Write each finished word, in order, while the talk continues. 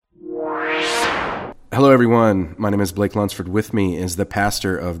Hello, everyone. My name is Blake Lunsford. With me is the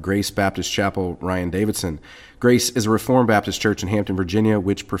pastor of Grace Baptist Chapel, Ryan Davidson. Grace is a Reformed Baptist church in Hampton, Virginia,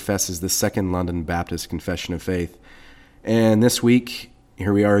 which professes the Second London Baptist Confession of Faith. And this week,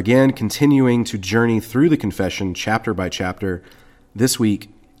 here we are again, continuing to journey through the confession chapter by chapter. This week,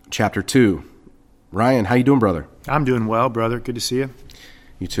 chapter 2. Ryan, how you doing, brother? I'm doing well, brother. Good to see you.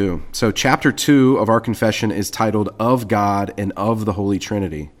 You too. So chapter 2 of our confession is titled Of God and of the Holy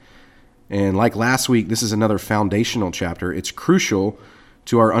Trinity. And like last week, this is another foundational chapter. It's crucial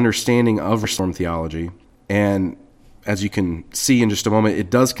to our understanding of Reformed theology. And as you can see in just a moment, it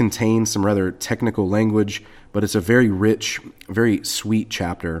does contain some rather technical language, but it's a very rich, very sweet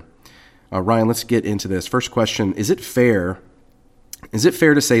chapter. Ryan, let's get into this. First question, is it fair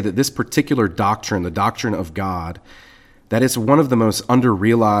to say that this particular doctrine, the doctrine of God, that it's one of the most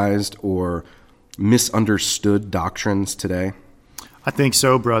under-realized or misunderstood doctrines today? I think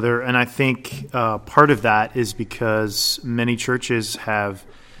so, brother. And I think part of that is because many churches have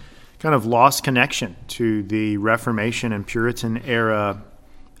kind of lost connection to the Reformation and Puritan era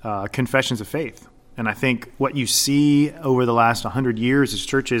confessions of faith. And I think what you see over the last 100 years is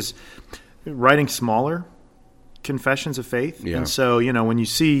churches writing smaller confessions of faith. Yeah. And so, when you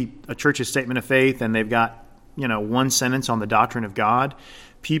see a church's statement of faith and they've got, one sentence on the doctrine of God,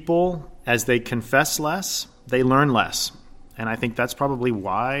 people, as they confess less, they learn less. And I think that's probably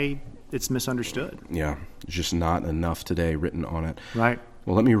why it's misunderstood. Yeah, there's just not enough today written on it. Right.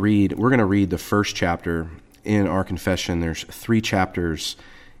 Well, let me read. We're going to read the first chapter in our confession. There's three paragraphs,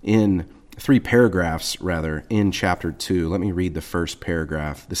 in chapter 2. Let me read the first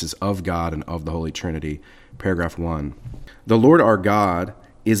paragraph. This is of God and of the Holy Trinity. Paragraph 1. The Lord our God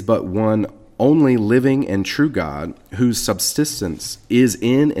is but one only living and true God, whose subsistence is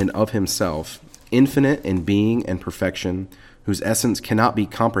in and of himself, infinite in being and perfection, whose essence cannot be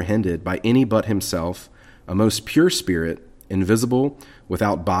comprehended by any but himself, a most pure spirit, invisible,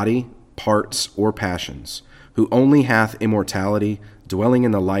 without body, parts, or passions, who only hath immortality, dwelling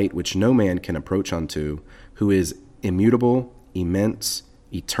in the light which no man can approach unto, who is immutable, immense,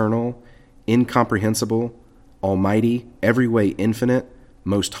 eternal, incomprehensible, almighty, every way infinite,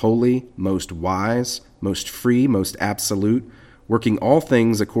 most holy, most wise, most free, most absolute, working all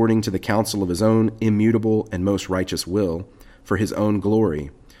things according to the counsel of his own immutable and most righteous will, for his own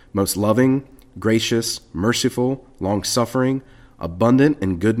glory, most loving, gracious, merciful, long-suffering, abundant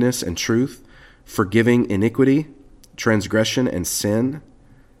in goodness and truth, forgiving iniquity, transgression, and sin,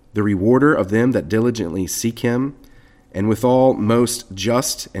 the rewarder of them that diligently seek him, and withal most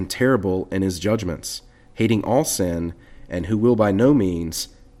just and terrible in his judgments, hating all sin, and who will by no means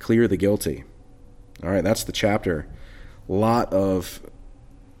clear the guilty. All right, that's the chapter. A lot of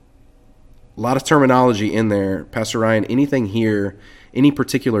terminology in there. Pastor Ryan, anything here, any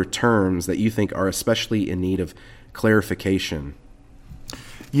particular terms that you think are especially in need of clarification?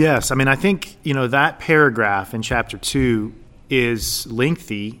 Yes. I think, that paragraph in chapter 2 is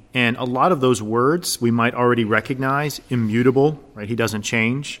lengthy, and a lot of those words we might already recognize. Immutable, right? He doesn't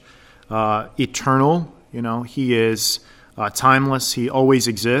change. Eternal, he is timeless. He always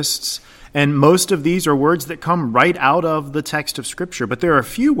exists. And most of these are words that come right out of the text of Scripture. But there are a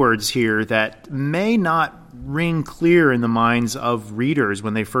few words here that may not ring clear in the minds of readers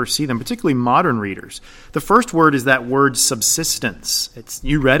when they first see them, particularly modern readers. The first word is that word subsistence.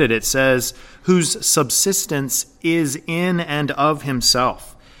 You read it. It says, whose subsistence is in and of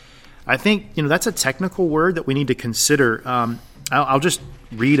himself. I think, that's a technical word that we need to consider. I'll just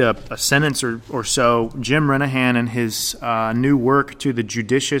read a sentence or so. Jim Renahan in his new work, To the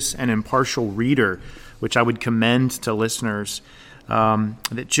Judicious and Impartial Reader, which I would commend to listeners,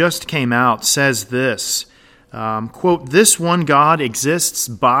 that just came out, says this, quote, "This one God exists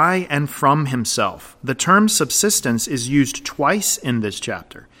by and from himself. The term subsistence is used twice in this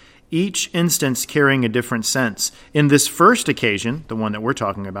chapter, each instance carrying a different sense. In this first occasion, the one that we're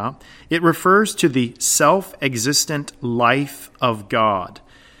talking about, it refers to the self-existent life of God."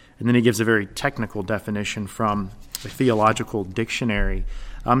 And then he gives a very technical definition from the theological dictionary.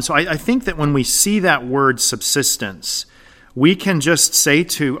 So I think that when we see that word subsistence, we can just say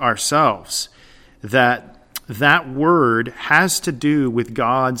to ourselves that that word has to do with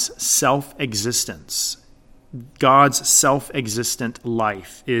God's self-existence. God's self-existent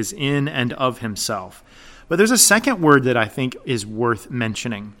life is in and of himself. But there's a second word that I think is worth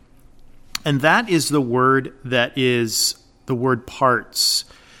mentioning, and that is the word parts.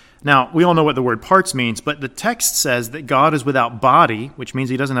 Now, we all know what the word parts means, but the text says that God is without body, which means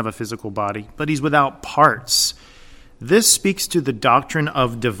he doesn't have a physical body, but he's without parts. This speaks to the doctrine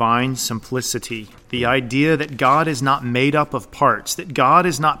of divine simplicity, the idea that God is not made up of parts, that God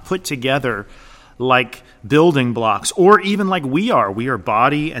is not put together like building blocks, or even like we are. We are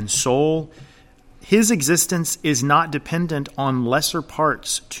body and soul. His existence is not dependent on lesser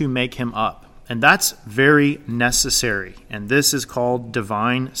parts to make him up. And that's very necessary. And this is called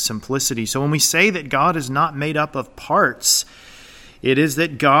divine simplicity. So when we say that God is not made up of parts, it is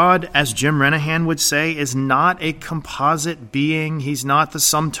that God, as Jim Renahan would say, is not a composite being. He's not the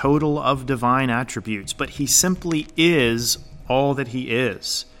sum total of divine attributes, but he simply is all that he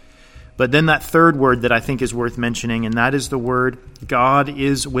is. But then that third word that I think is worth mentioning, and that is the word God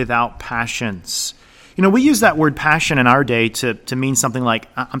is without passions. You know, we use that word passion in our day to mean something like,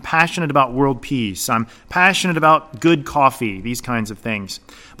 I'm passionate about world peace, I'm passionate about good coffee, these kinds of things.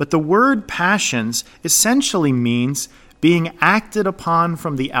 But the word passions essentially means being acted upon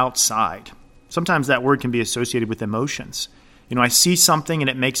from the outside. Sometimes that word can be associated with emotions. You know, I see something and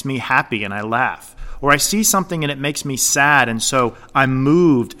it makes me happy and I laugh. Or I see something and it makes me sad and so I'm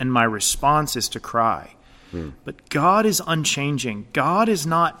moved and my response is to cry. But God is unchanging. God is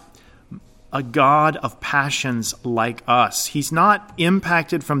not a God of passions like us. He's not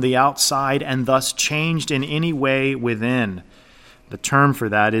impacted from the outside and thus changed in any way within. The term for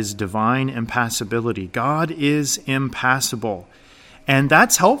that is divine impassibility. God is impassible. And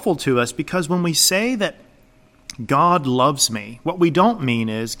that's helpful to us because when we say that God loves me, what we don't mean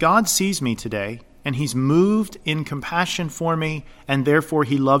is God sees me today and he's moved in compassion for me and therefore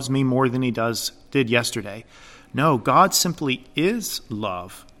he loves me more than he did yesterday. No, God simply is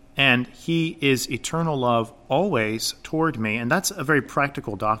love. And he is eternal love always toward me. And that's a very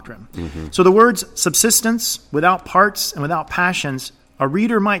practical doctrine. So the words subsistence, without parts, and without passions, a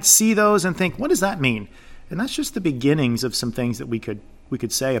reader might see those and think, what does that mean? And that's just the beginnings of some things that we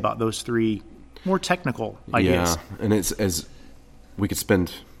could say about those three more technical ideas. Yeah, and it's as we could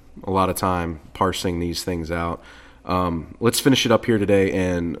spend a lot of time parsing these things out. Let's finish it up here today,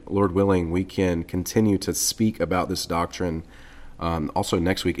 and Lord willing, we can continue to speak about this doctrine also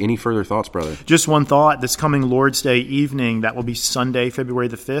next week. Any further thoughts, brother? Just one thought. This coming Lord's Day evening, that will be Sunday, February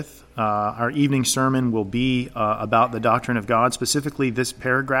the 5th, our evening sermon will be about the doctrine of God, specifically this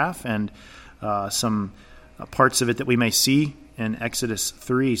paragraph and some parts of it that we may see in Exodus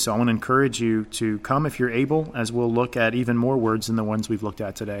 3. So I want to encourage you to come if you're able, as we'll look at even more words than the ones we've looked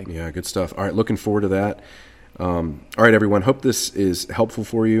at today. Yeah, good stuff. All right, looking forward to that. All right, everyone. Hope this is helpful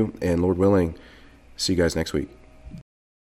for you, and Lord willing, see you guys next week.